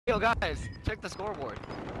Yo guys, check the scoreboard.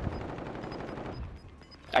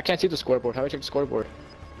 I can't see the scoreboard. How do I check the scoreboard?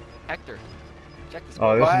 Hector, check the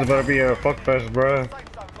Oh, scoreboard. this is about to be a fuckfest, bro.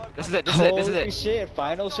 This is it, this is it, this is Holy it. shit,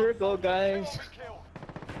 final circle, guys.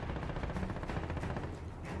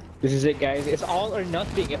 This is it, guys. It's all or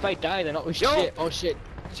nothing. If I die, then oh shit, oh shit.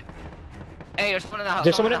 Hey, there's someone in the house.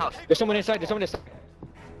 There's someone in the house. There's someone inside. There's someone inside.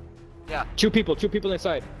 Yeah. Two people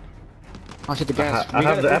inside. Oh shit, the gas. I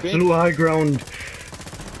have the absolute high ground.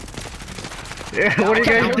 Yeah, what are you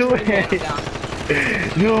guys doing?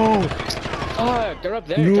 No. Oh, they're up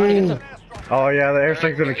there. No. Johnny, get them. Oh yeah, the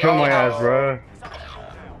airstrike's gonna kill my ass, bro.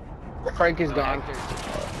 Frank is gone.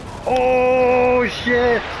 Oh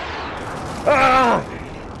shit! Ah!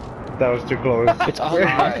 That was too close. It's all or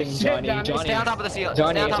nothing, Johnny. Johnny. Stay on top of the ceiling.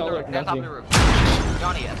 Johnny, stay on it's top of all the or roof. Stay on top of the nothing. roof.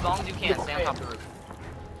 Johnny, as long as you can, stay on top of the roof.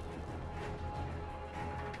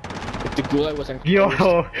 If the gulag wasn't Yo!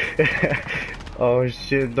 closed. Oh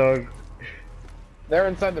shit, dog. They're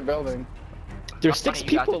inside the building. There's 6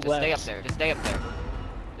 people just left. stay up there. Just stay up there.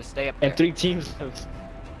 Just stay up there. And 3 teams left.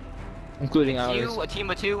 Including ours. You, a team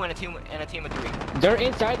of 2, and a team of 3. They're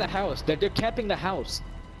inside the house. They're camping the house.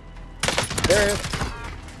 There.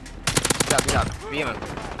 Good job. Beam him.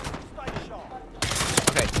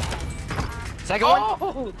 Okay. Second one.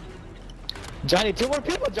 Oh! Johnny, 2 more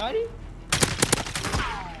people, Johnny.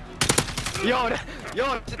 Yo,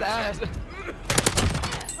 to the ass.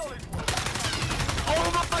 Oh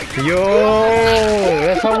my god. Yo!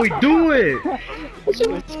 That's how we do it!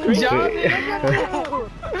 Johnny!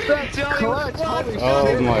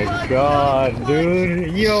 Oh my god,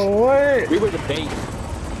 dude. Yo, what? We were the bait.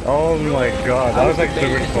 Oh my god, that was like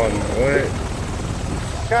super fun.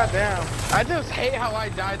 What? God damn. I just hate how I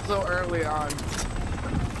died so early on.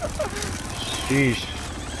 Sheesh.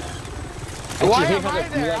 Why Actually, am I the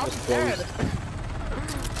there? gulag I'm was dead.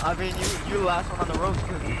 closed. I mean, you the last one on the ropes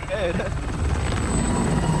because you're dead.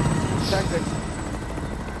 Check this.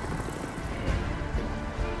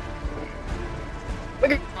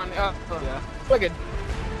 Look at Yeah. look at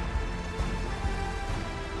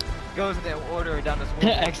Goes in order down this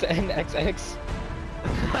wall. XNXX.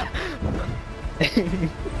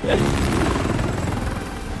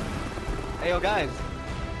 Hey, yo, guys.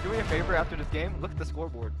 Do me a favor after this game. Look at the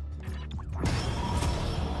scoreboard.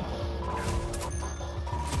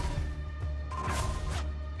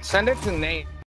 send it to Nate.